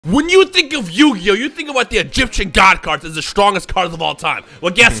When you think of Yu-Gi-Oh, you think about the Egyptian god cards as the strongest cards of all time.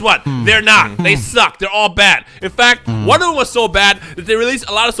 Well, guess what? They're not. They suck. They're all bad. In fact, one of them was so bad that they released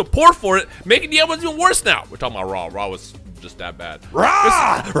a lot of support for it, making the other ones even worse now. We're talking about Raw. Raw was just that bad.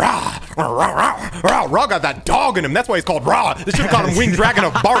 Raw got that dog in him. That's why he's called Raw. They should have called him Winged Dragon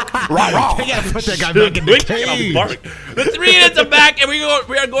of Bark. Raw. You gotta put that guy back in the cage. The 3 units are back, and we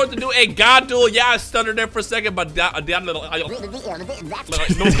are going to do a god duel. Yeah, I stuttered there for a second, but damn. Damn. Bro,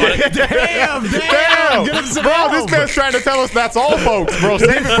 this man's trying to tell us that's all, folks. Bro,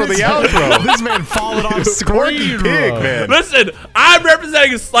 save it for the outro. This man falling off screen, pig, man. Listen, I'm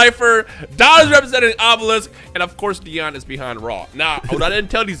representing Slifer, Don is representing Obelisk, and of course Dion is behind Raw. Now, what I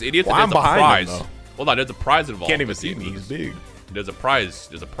didn't tell these idiots, well, there's a prize. Him, Hold on, there's a prize involved. Can't even see me, he's big. There's a prize.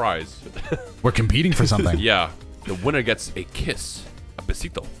 There's a prize. We're competing for something. Yeah. The winner gets a kiss. A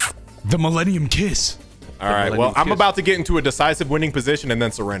besito. The Millennium Kiss. All right, well, I'm about to get into a decisive winning position and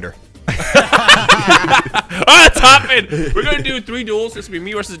then surrender. All right, top it. We're going to do 3 duels. This will be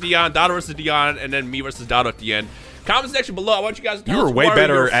me versus Dion, Dado versus Dion, and then me versus Dado at the end. Comment section below. I want you guys to tell us. You were way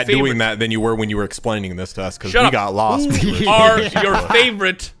better at doing that than you were when you were explaining this to us because we got lost. Who are your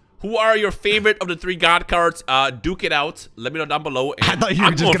favorite? Who are your favorite of the 3 god cards? Duke it out. Let me know down below. I thought you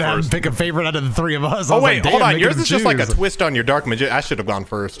were just gonna pick a favorite out of the 3 of us. Oh wait, hold on. Yours is just like a twist on your Dark Magician. I should have gone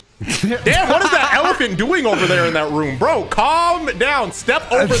first. Damn, what is that elephant doing over there in that room, bro? Calm down.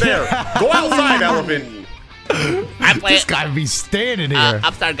 Step over there. Go outside, elephant. I play. This guy be standing here.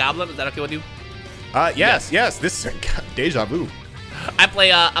 Upstart Goblin. Is that okay with you? Yes. This is deja vu. I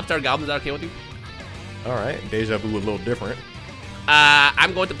play Upstart Goblin. Is that okay with you? All right, deja vu a little different.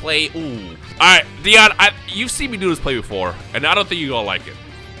 I'm going to play. Ooh. All right, Dion. You've seen me do this play before, and I don't think you're gonna like it.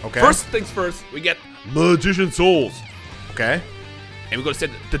 Okay. First things first, we get Magician Souls. Okay. And we're gonna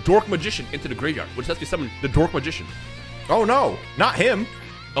send the Dork Magician into the graveyard, which has to summon the Dork Magician. Oh no, not him.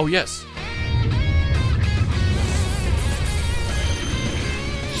 Oh yes.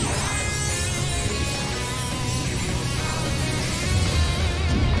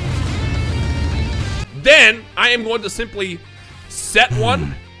 Then I am going to simply set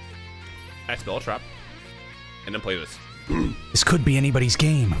one. I spell a trap, and then play this. This could be anybody's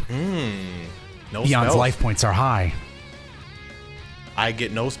game. No Dion's spells. life points are high. I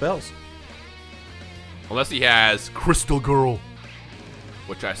get no spells. Unless he has Crystal Girl,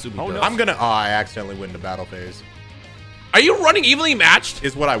 which I assume he does. I'm gonna. Oh, I accidentally win the battle phase. Are you running evenly matched?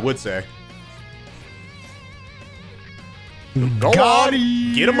 Is what I would say. Go Got on,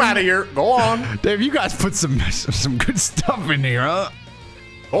 him. get him out of here. Go on. Dave, you guys put some good stuff in here, huh?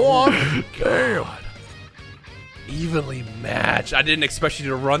 Go on. Damn. Evenly matched. I didn't expect you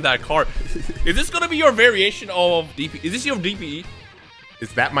to run that card. Is this gonna be your variation of DP? Is this your DPE?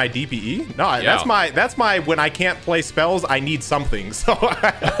 Is that my DPE? No, Yeah. that's my when I can't play spells, I need something. So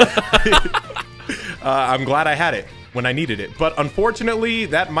I'm glad I had it when I needed it. But unfortunately,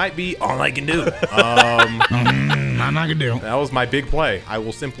 that might be all I can do. I'm not gonna do. That was my big play. I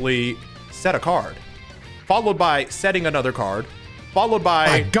will simply set a card, followed by setting another card, followed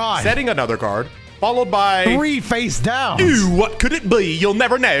by setting another card, followed by 3 face down. Ooh, what could it be? You'll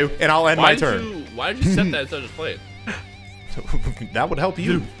never know. And I'll end my turn. Why did you set that instead of just play it? That would help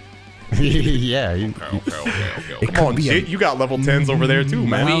you. Yeah. Okay. Come on, shit. You got level 10s over there too,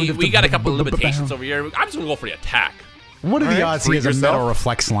 man. We got a couple of limitations over here. I'm just gonna go for the attack. What are the odds he has a yourself. metal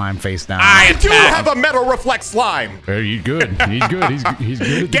reflect slime face down? I do have a metal reflect slime. He's good. He's good. He's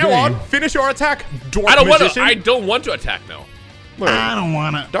good at the Go game. on, finish your attack. I don't want to attack now. Look, I don't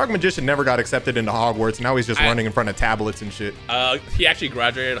want to. Dark Magician never got accepted into Hogwarts. Now he's just running in front of tablets and shit. He actually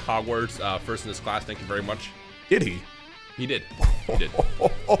graduated Hogwarts first in his class. Thank you very much. Did he? He did. He did.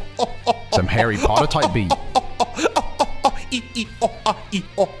 Some Harry Potter type beat.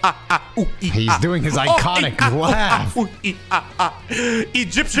 He's doing his iconic laugh.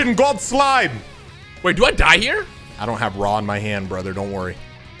 Egyptian god slime. Wait, do I die here? I don't have Raw in my hand, brother. Don't worry.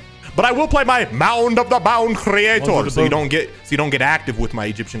 But I will play my Mound of the Bound Creator, so you don't get active with my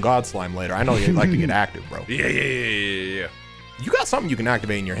Egyptian god slime later. I know you like to get active, bro. Yeah. You got something you can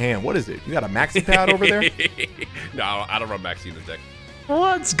activate in your hand. What is it? You got a maxi pad over there? No, I don't run maxi in the deck.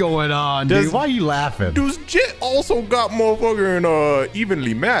 What's going on, dude? Why are you laughing? Does Jit also got motherfucking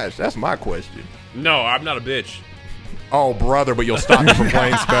evenly matched? That's my question. No, I'm not a bitch. Oh, brother, but you'll stop me from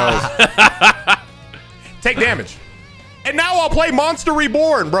playing spells. Take damage. And now I'll play Monster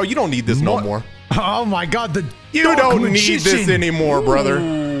Reborn. Bro, you don't need this no more. Oh, my God. You don't need this anymore, brother.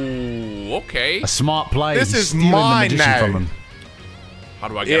 Ooh, okay. A smart play. This is mine now. How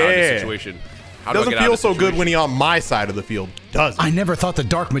do I get out of this situation? How Doesn't feel so good when he's on my side of the field, does it? I never thought the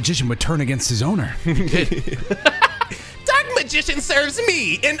Dark Magician would turn against his owner. He did. Dark magician serves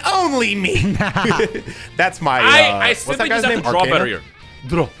me and only me. That's my. I simply just have to draw better here.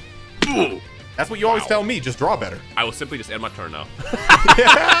 Draw. That's what you always tell me. Just draw better. I will simply just end my turn now.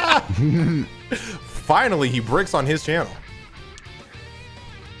 Finally, he bricks on his channel.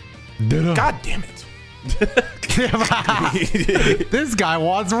 God damn it. This guy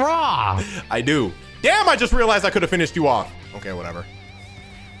wants raw. I do. Damn, I just realized I could have finished you off. Okay, whatever.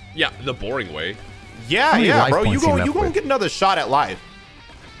 Yeah, the boring way. Yeah, bro. You gonna get another shot at life.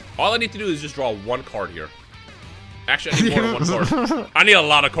 All I need to do is just draw one card here. Actually, I need more than one card. I need a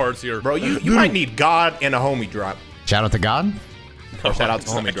lot of cards here. Bro, you might need God and a homie drop. Shout out to God. Or shout out to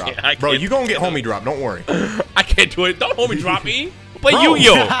homie drop. Bro, you gonna get homie drop. Don't worry. I can't do it. Don't homie drop me. Play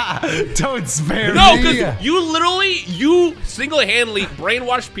Yu-Gi-Oh! Don't spare me. No, because you single-handedly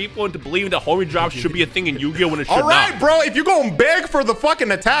brainwash people into believing that homie drops should be a thing in Yu-Gi-Oh! When it should not. All right, bro. If you're gonna beg for the fucking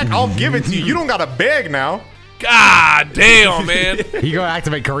attack, I'll give it to you. You don't gotta beg now. God damn, man. You gonna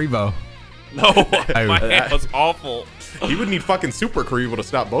activate Karibo. No, my hand was awful. He would need fucking Super Karibo to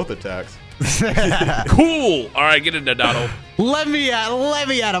stop both attacks. Cool. All right, get in there, Dotto. Let me at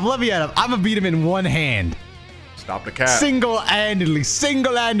him. I'm gonna beat him in one hand. Stop the cat. Single-handedly,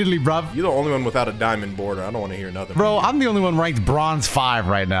 bruv. You're the only one without a diamond border. I don't want to hear nothing. Bro, I'm the only one ranked bronze 5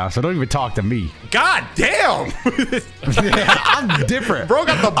 right now, so don't even talk to me. God damn! I'm different. Bro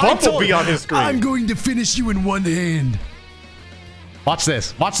got the bumblebee on his screen. I'm going to finish you in one hand. Watch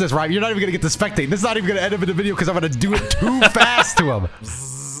this, right? You're not even gonna get to spectate. This is not even gonna end up in the video because I'm gonna do it too fast to him.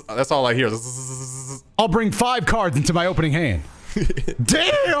 That's all I hear. I'll bring 5 cards into my opening hand.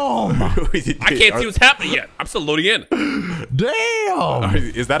 Damn! I can't see what's happening yet. I'm still loading in. Damn!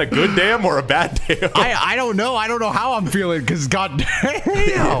 Is that a good damn or a bad damn? I don't know. I don't know how I'm feeling because god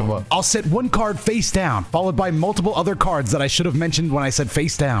damn. I'll set one card face down, followed by multiple other cards that I should have mentioned when I said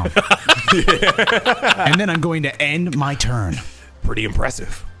face down. And then I'm going to end my turn. Pretty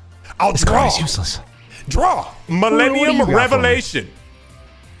impressive. I'll This draw. card is useless. Draw. Millennium Revelation.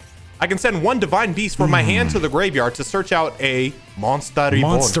 I can send one divine beast from my hand to the graveyard to search out a Monster Reborn.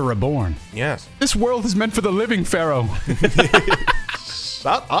 Monster Reborn. Yes. This world is meant for the living, Pharaoh.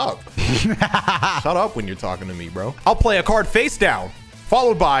 Shut up. Shut up when you're talking to me, bro. I'll play a card face down,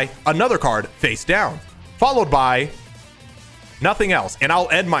 followed by another card face down, followed by nothing else, and I'll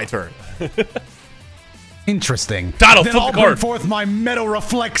end my turn. Interesting. Dotto, then flip I'll the card. bring forth my Metal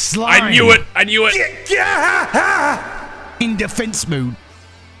Reflect Slime. I knew it. I knew it. In defense mood.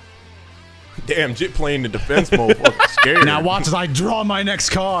 Damn, Jit playing the defense mode. Fucking scary. Now watch as I draw my next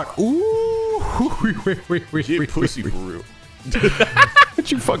card. Ooh. Jit pussy for real.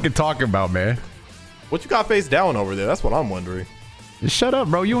 What you fucking talking about, man? What you got face down over there? That's what I'm wondering. Shut up,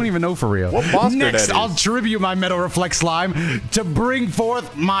 bro. You don't even know for real. What monster Next, that is? I'll tribute my Metal Reflect Slime to bring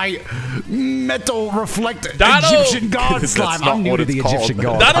forth my Metal Reflect Dotto! Egyptian God That's Slime. not I'm new what to the it's called. Egyptian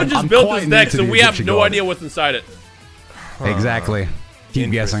God. Dotto I'm just built quite this new deck, to so the we have Egyptian no God. idea what's inside it. Exactly.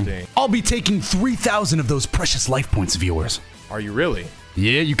 Keep guessing. Interesting. I'll be taking 3,000 of those precious life points, viewers. Are you really?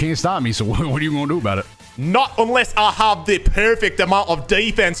 Yeah, you can't stop me, so what are you going to do about it? Not unless I have the perfect amount of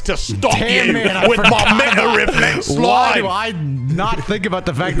defense to stop Damn, you man, I with forgot my Meta about- Reflect Slime. Why do I not think about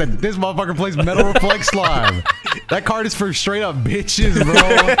the fact that this motherfucker plays Metal Reflect Slime? That card is for straight up bitches,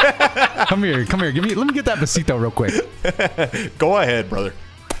 bro. Come here. Let me get that besito real quick. Go ahead, brother.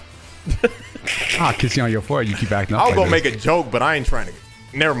 I'll kiss you on your forehead. You keep acting up. I'll like go this. make a joke, but I ain't trying to.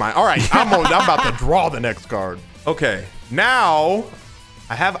 Never mind. All right, I'm about to draw the next card. Okay, now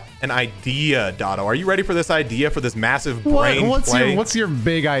I have an idea, Dotto. Are you ready for this idea, for this massive brain play? What's your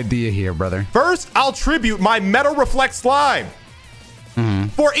big idea here, brother? First, I'll tribute my Metal Reflect Slime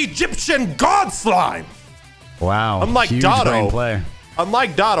for Egyptian God Slime. Wow. Unlike huge Dotto. brain play.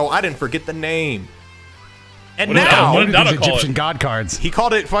 Unlike Dotto, I didn't forget the name. And What did now, Dotto These call it? Egyptian God cards. he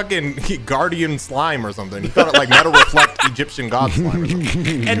called it fucking Guardian Slime or something. He called it like Metal Reflect Egyptian God Slime or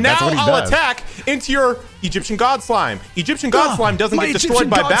something. And now That's what he I'll does. attack into your Egyptian God Slime. Egyptian God Slime doesn't My get destroyed Egyptian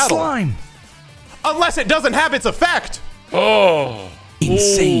by God battle. Slime. Unless it doesn't have its effect. Oh.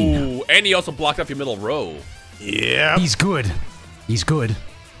 Insane. Ooh, and he also blocked off your middle row. Yeah. He's good. He's good.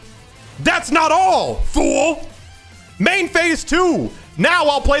 That's not all, fool. Main phase 2. Now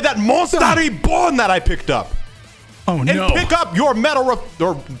I'll play that Monster Reborn that I picked up. Oh, And no. pick up your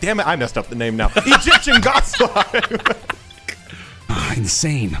damn it, I messed up the name now. Egyptian God Slime.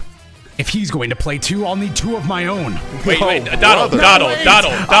 Insane. If he's going to play 2, I'll need 2 of my own. Wait, brother. Dotto.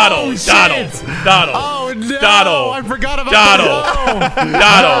 Oh, shit. Dotto. Oh, no. Dotto. I forgot about Dotto.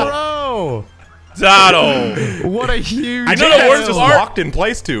 Dotto. Dotto. What a huge. I know think the worst that's part? locked in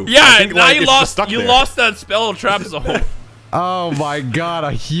place too. I Yeah, think, now like, you it's just lost. stuck You there. lost that spell trap zone. Oh my god,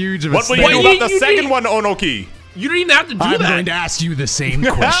 a huge What mistake. will you do about the You second need- one, Onoki? You don't even have to do I'm that. going to ask you the same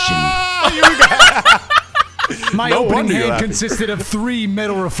question. My No opening wonder you're hand laughing. consisted of 3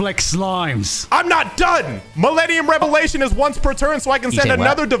 metal reflex slimes. I'm not done. Millennium Revelation is once per turn, so I can You send say what?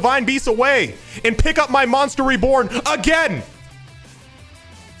 another Divine Beast away and pick up my Monster Reborn again.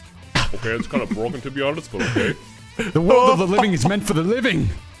 Okay, it's kind of broken to be honest, but okay. The world of the living is meant for the living.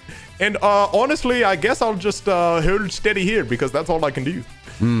 And honestly, I guess I'll just hold steady here because that's all I can do.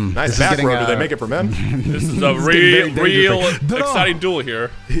 Nice is back getting, row. Do they make it for men? This is a getting very real dangerous. exciting duel here.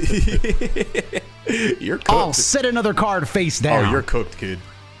 You're cooked. I'll set another card face down. Oh, you're cooked, kid.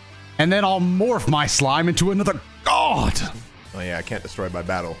 And then I'll morph my slime into another god. Oh yeah, I can't destroy by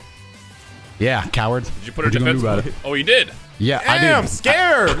battle. Yeah, coward. Did you put her What you gonna do about defensive? Oh, you did. Yeah, I Damn, did.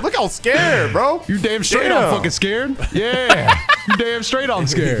 scared. Look how scared, bro. You damn straight Damn. I'm fucking scared. Yeah, you damn straight I'm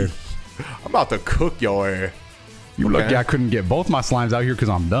scared. I'm about to cook your ass. You Okay. lucky I couldn't get both my slimes out here because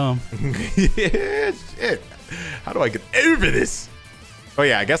I'm dumb. Yeah, shit. How do I get over this? Oh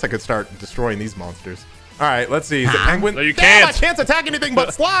yeah, I guess I could start destroying these monsters. All right, let's see. Is it penguin? No, you Damn, can't. I can't attack anything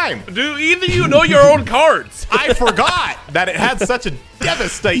but slime. Do either you know your own cards? I forgot that it had such a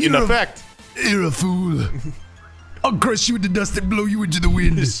devastating You're a- effect. You're a fool. I'll crush you in the dust and blow you into the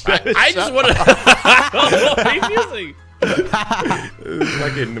wind. I just want to. What are you using?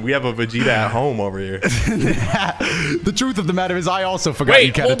 Fucking, we have a Vegeta at home over here. The truth of the matter is I also forgot Wait,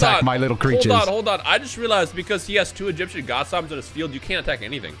 you can't hold attack on. my little creatures. Hold on. I just realized because he has 2 Egyptian god slimes in his field, you can't attack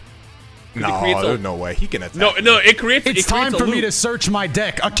anything. No, creates a- there's no way he can attack. No, it creates. It's it creates time a for me loop. to search my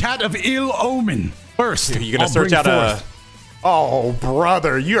deck. A cat of ill omen. First, You're gonna I'll search bring out a. forth- Oh,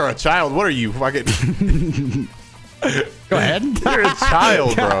 brother, you're a child. What are you? Fucking. Go ahead. You're a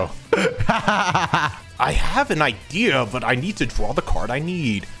child, bro. I have an idea, but I need to draw the card I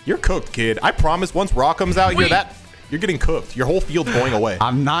need. You're cooked, kid. I promise once Raw comes out here, Wait. that you're getting cooked. Your whole field's going away.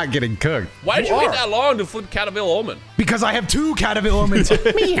 I'm not getting cooked. Why did You you wait are. that long to flip Cat of Ill Omen? Because I have 2 cat of ill omens.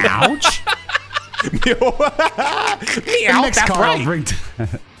 Meowch. The Meow, next that's card I'll right. bring.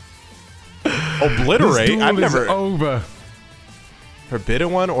 Obliterate. This duel I've is never over.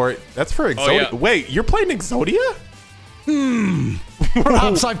 forbidden one, or that's for Exodia. yeah. Wait, you're playing Exodia?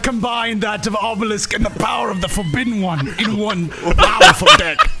 Perhaps I've combined that of Obelisk and the power of the Forbidden One in one powerful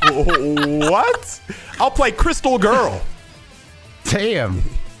deck. What? I'll play Crystal Girl. Damn.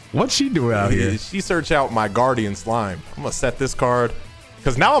 What's she doing out here? She search out my Guardian Slime. I'm gonna set this card.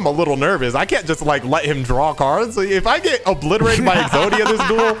 Because now I'm a little nervous. I can't just like let him draw cards. If I get obliterated by Exodia this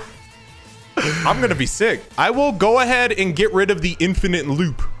duel, I'm going to be sick. I will go ahead and get rid of the Infinite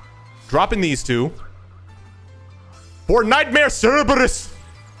Loop. Dropping these 2. For Nightmare Cerberus.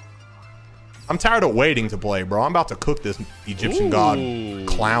 I'm tired of waiting to play, bro. I'm about to cook this Egyptian god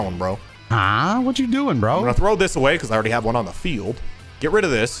clown, bro. Huh? What you doing, I'm bro? going to throw this away because I already have one on the field. Get rid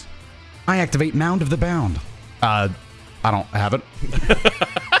of this. I activate Mound of the Bound. I don't have it.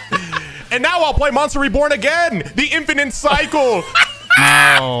 And now I'll play Monster Reborn again. The Infinite Cycle.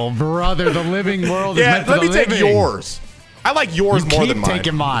 Oh, brother, the living world is Yeah, meant for let the me take living. yours. I like yours You more keep than mine.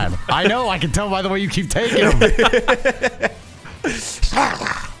 taking mine. I know. I can tell by the way you keep taking them.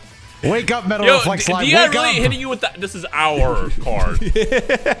 Wake up, Metal Yo, Reflex Slime. D.I. Wake really up. hitting you with that? This is our card.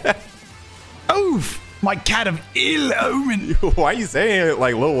 Oof. My cat of ill omen. Why are you saying it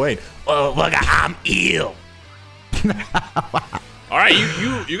like Lil Wayne? Oh, look, I'm ill. All right,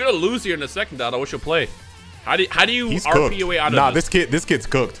 you're gonna lose here in a second, Dada. What's your play? How do you He's RP cooked. your way out Nah, of this? this kid's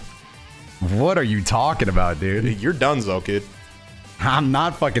cooked. What are you talking about, dude? You're donezo, kid. I'm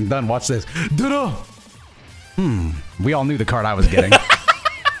not fucking done. Watch this. Da-da. We all knew the card I was getting.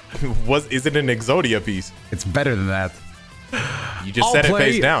 Is it an Exodia piece? It's better than that. You just I'll set it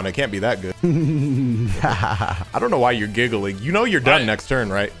play- face down. It can't be that good. I don't know why you're giggling. You know you're done next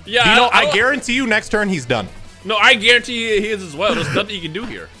turn, right? Yeah, You know, I I don't- guarantee you next turn he's done. No, I guarantee you he is as well. There's nothing you can do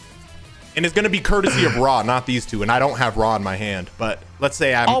here. And it's going to be courtesy of Raw, not these 2. And I don't have Raw in my hand. But let's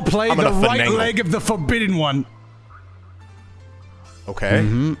say I'll play I'm the gonna right finagle. leg of the Forbidden One. Okay.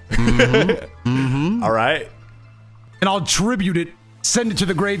 All right. And I'll tribute it, send it to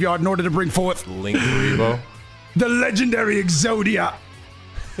the graveyard in order to bring forth Link Revo. the legendary Exodia.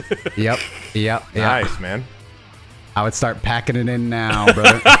 Yep. Nice, man. I would start packing it in now,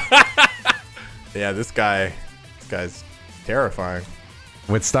 brother. Yeah, this guy's terrifying.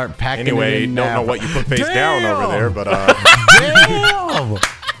 Would start packing it Anyway, in don't now. know what you put face down over there, but Damn!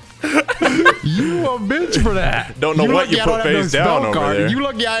 You a bitch for that. Don't know what lucky you I put don't have no face down spell over card. there. You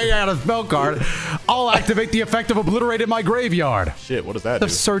lucky I got a spell card. I'll activate the effect of Obliterate in my graveyard. shit, what does that To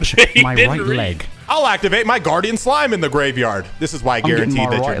do? search my didn't right read. leg. I'll activate my Guardian Slime in the graveyard. This is why I getting guarantee my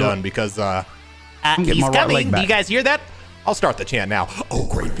that you're right done leg. because getting my right leg back. Do you guys hear that? I'll start the chant now. Oh,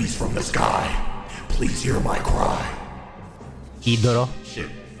 great beast from the sky. Please hear my cry. Idoro. Shit,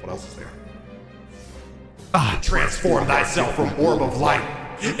 what else is there? Transform thyself from orb of light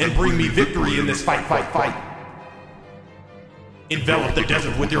and bring me victory in this fight. Envelop the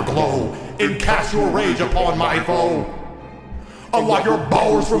desert with your glow and cast your rage upon my foe. Unlock your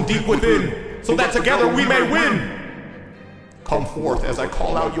powers from deep within so that together we may win. Come forth as I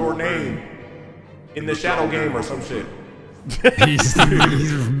call out your name in the shadow game or some shit.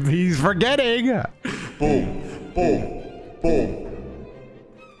 He's forgetting. Boom, boom, boom.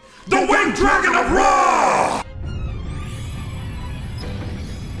 The Winged Dragon of Ra!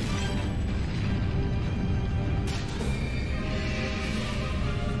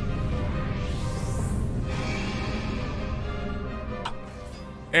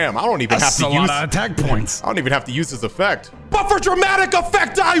 Damn, I don't even have to use... a lot of attack points. I don't even have to use his effect. But for dramatic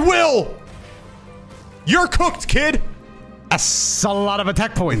effect, I will! You're cooked, kid! That's a lot of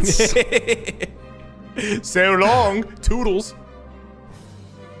attack points. So long, Toodles.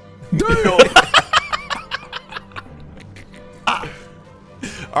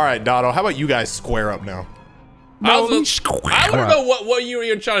 All right, Dotto, how about you guys square up now? I don't know what you were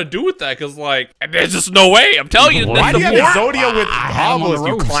even trying to do with that, because, like, there's just no way. I'm telling you. Why do you have Exodia with Obelisk,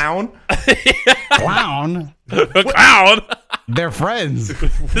 you clown? Clown? Clown? They're friends.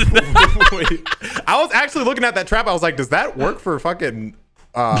 I was actually looking at that trap. I was like, does that work for fucking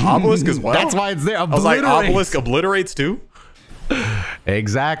Obelisk as well? That's why it's there. I was like, Obelisk obliterates too?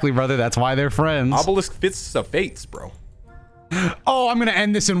 Exactly, brother. That's why they're friends. Obelisk fits the fates, bro. Oh, I'm gonna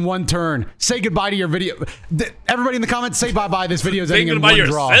end this in one turn. Say goodbye to your video. Everybody in the comments, say bye-bye. This video is ending in one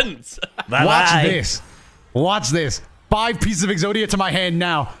draw. Sentence. Watch this. Watch this. 5 pieces of Exodia to my hand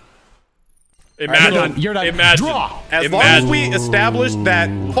now. Imagine. You're not. Imagine. Draw. As long as we establish that,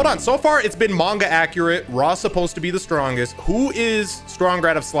 hold on, so far it's been manga accurate. Ra's supposed to be the strongest. Who is stronger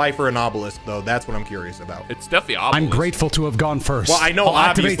out of Slifer and Obelisk, though? That's what I'm curious about. It's definitely Obelisk. I'm grateful to have gone first. Well, I know I'll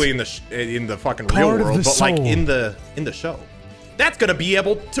obviously in the fucking real world, but like in the show, that's gonna be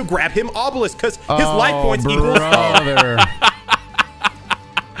able to grab him Obelisk because his life points equals.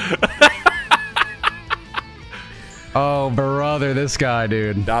 Oh, brother, this guy,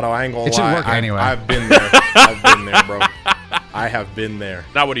 dude. Dotto, I ain't gonna lie. It should work anyway. I've been there. I've been there, bro. I have been there.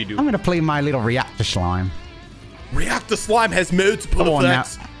 Now what do you do? I'm gonna play my little reactor slime. Reactor Slime has multiple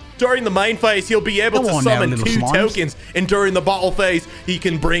effects. Now. During the main phase, he'll be able to summon 2 tokens, and during the battle phase, he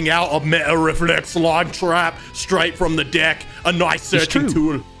can bring out a Meta Reflex Slime Trap straight from the deck. A nice searching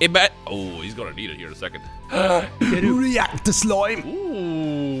tool. Oh, he's gonna need it here in a second. Reactor slime.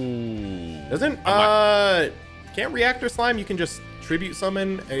 Ooh. Doesn't can't Reactor Slime? You can just tribute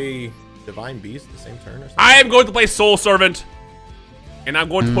summon a Divine Beast the same turn or something. I am going to play Soul Servant, and I'm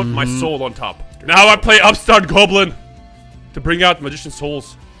going to put my soul on top. Now I play Upstart Goblin to bring out Magician's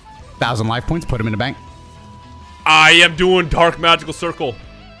Souls. 1,000 life points. Put them in the bank. I am doing Dark Magical Circle.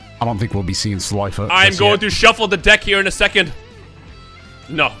 I don't think we'll be seeing Slifer. I'm going to shuffle the deck here in a second.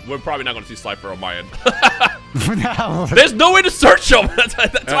 No, we're probably not going to see Slifer on my end. No. There's no way to search him. That's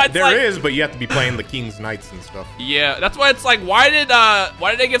why it's there is, but you have to be playing the King's Knights and stuff. Yeah, that's why it's like, why did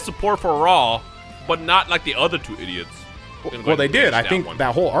they get support for Raw, but not like the other 2 idiots? Well, they did. I think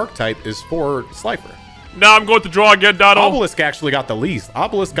that whole archetype is for Slifer. Now I'm going to draw again, Dotto. Obelisk actually got the least.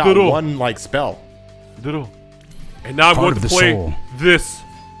 Obelisk got one like spell. Ditto. And now I'm going to play this.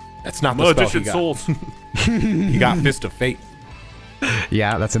 That's not the spell he got. Souls. He got Fist of Fate.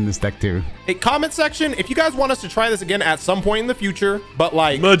 Yeah, that's in this deck too. Hey, comment section, if you guys want us to try this again at some point in the future, but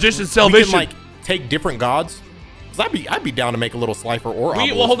like Magician's Salvation, we can, like take different gods. Cause I'd be down to make a little Slifer or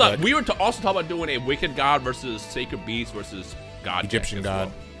Obelisk. Well, hold on. We were also talking about doing a Wicked God versus Sacred Beast versus God. Egyptian God.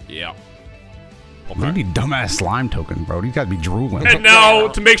 Well. Yeah. Okay. You need dumbass slime token, bro. These guys be drooling. And now,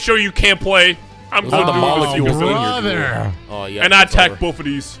 to make sure you can't play, I'm going to molecules brother. Oh yeah. And I attack both of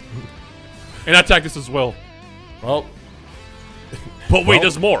these. And I attack this as well. Well. But wait,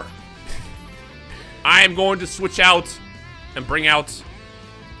 there's more. I am going to switch out and bring out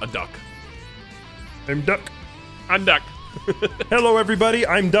a duck. I'm Duck. I'm Duck. Hello, everybody.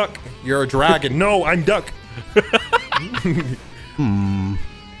 I'm Duck. You're a dragon. No, I'm Duck.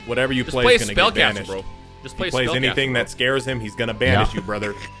 Whatever you Just play play is gonna get banished. bro. Just play He plays anything that scares him, he's gonna banish you,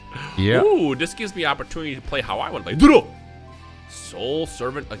 brother. Yeah. Ooh, this gives me opportunity to play how I want to play. Soul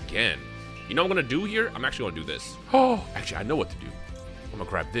Servant again. You know what I'm gonna do here? I'm actually gonna do this. Oh, actually, I know what to do. I'm gonna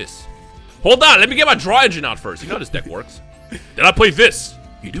grab this. Hold on, let me get my draw engine out first. You know how this deck works. Then I play this.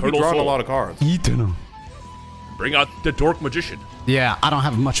 You do be drawing a lot of cards. Eternal. Bring out the Dork Magician. Yeah, I don't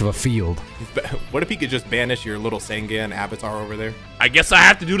have much of a field. What if he could just banish your little Sangan avatar over there? I guess I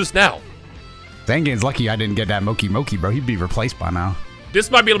have to do this now. Zangan's lucky I didn't get that Moki Moki, bro. He'd be replaced by now. This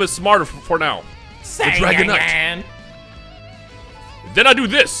might be a little bit smarter for now. The Dragon Knight. Then I do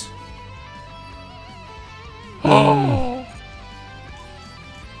this. Oh.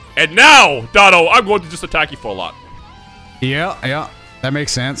 And now, Dotto, I'm going to just attack you for a lot. Yeah. That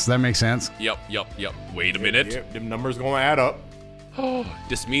makes sense. Yep. Wait a minute. Yep, them numbers gonna add up. Oh,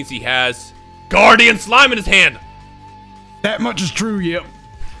 this means he has Guardian Slime in his hand. That much is true, yep.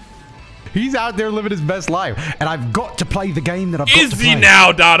 He's out there living his best life, and I've got to play the game that I've got to play. Is he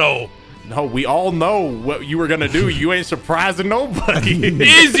now, Dotto? No, we all know what you were gonna do. You ain't surprising nobody.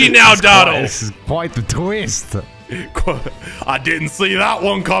 Is he now, Dotto? This is quite the twist. I didn't see that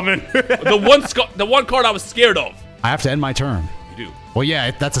one coming. the one card I was scared of. I have to end my turn. You do. Well,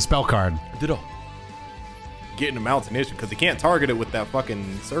 yeah, that's a spell card. Ditto. Getting him out's an issue because he can't target it with that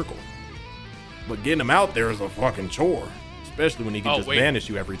fucking circle. But getting him out there is a fucking chore, especially when he can just vanish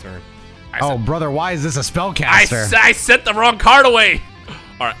you every turn. Oh, brother, why is this a spellcaster? I sent the wrong card away.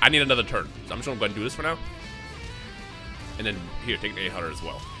 All right, I need another turn, so I'm just gonna go ahead and do this for now. And then here, take the 800 as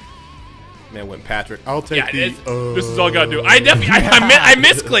well. Man, went Patrick. I'll take the. This is all I gotta do. I definitely, I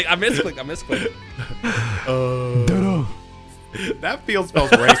misclick. I misclick. That feels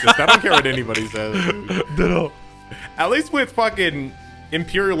racist. I don't care what anybody says. At least with fucking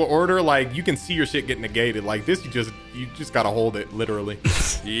Imperial Order, like you can see your shit get negated. Like this, you just gotta hold it literally.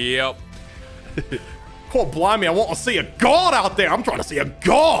 Yep. Oh, blimey, I want to see a god out there. I'm trying to see a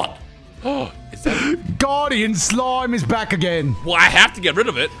god. Oh, is that Guardian Slime is back again. Well, I have to get rid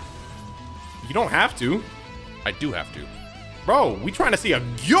of it. You don't have to. I do have to. Bro, we trying to see a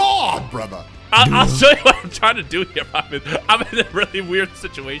god, brother. I'll show you what I'm trying to do here. I'm in a really weird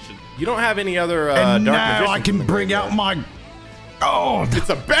situation. You don't have any other and dark now magicians I can bring out my god. It's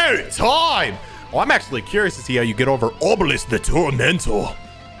about time. Oh, I'm actually curious to see how you get over Obelisk the Tormentor.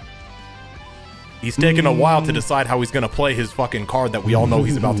 He's taking a while to decide how he's gonna play his fucking card that we all know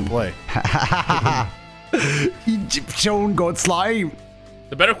he's about to play. Egyptian god slime.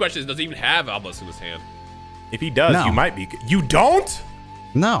 The better question is, does he even have Obelisk in his hand? If he does, No. you might be. You don't?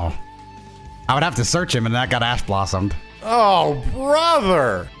 No. I would have to search him, and that got Ash Blossomed. Oh,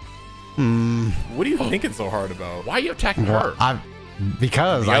 brother. What are you thinking so hard about? Why are you attacking her?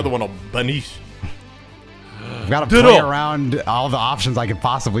 Because The other one will banish. I've got to play around all the options I could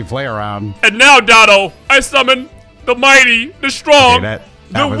possibly play around. And now, Dotto, I summon the mighty, the strong,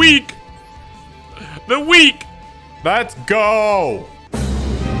 the weak. The weak. Let's go.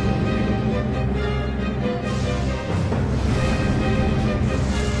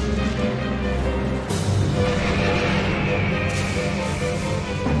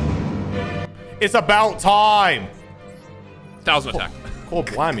 It's about time. 1,000 attack. Oh,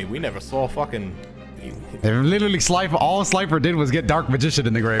 blimey, we never saw fucking... Literally, all Slifer did was get Dark Magician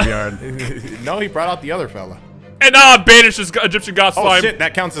in the graveyard. No, he brought out the other fella. And now I banish this Egyptian god slime. Oh shit,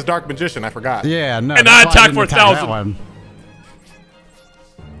 that counts as Dark Magician, I forgot. Yeah, no. And I attack for 1,000.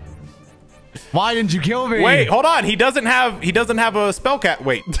 Why didn't you kill me? Wait, hold on. He doesn't have a spell cat.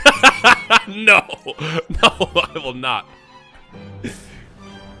 Wait. No, I will not.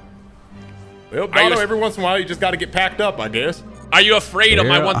 Well, Dotto, every once in a while you just got to get packed up, I guess. Are you afraid of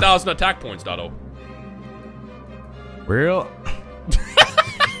my 1,000 attack points, Dotto? Well.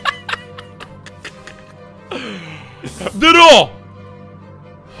 Ditto!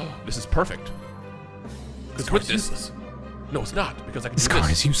 This is perfect. Because with this... useless. No, it's not, because I can This do card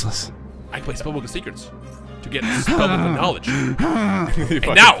this. is useless. I can play Spellbook of Secrets to get Spellbook of Knowledge. And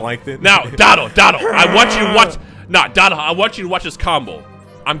Fucking now, plankton. Dotto, I want you to watch... Nah, Dotto, I want you to watch this combo.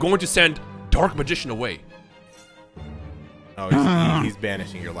 I'm going to send Dark Magician away. Oh, he's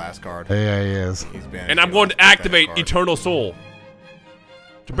banishing your last card. Yeah, he is. He's banishing And I'm your going to last activate card. Eternal Soul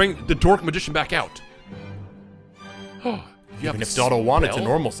to bring the Dark Magician back out. Even if Dotto wanted to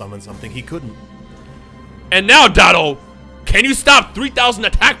normal summon something, he couldn't. And now, Dotto, can you stop 3,000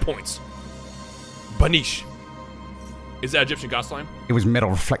 attack points? Banish. Is that Egyptian god slime? It was Metal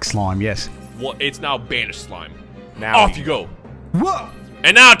Reflect Slime, yes. Well, it's now banished slime. Now Off you go. Whoa!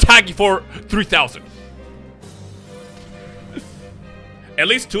 And now attack you for 3,000. At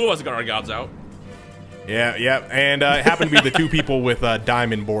least two of us got our gods out. Yeah, and it happened to be the two people with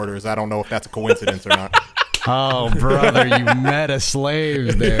diamond borders. I don't know if that's a coincidence or not. Oh, brother, you meta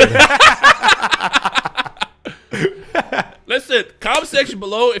slaves there. Listen, comment section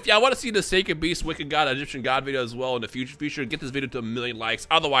below if y'all want to see the Sacred Beast, Wicked God, Egyptian God video as well in the future. Get this video to 1 million likes.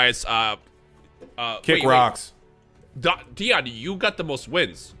 Otherwise, Kick rocks. Dion, you got the most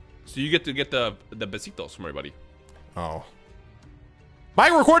wins, so you get to get the besitos from everybody. Oh. My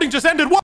recording just ended. What?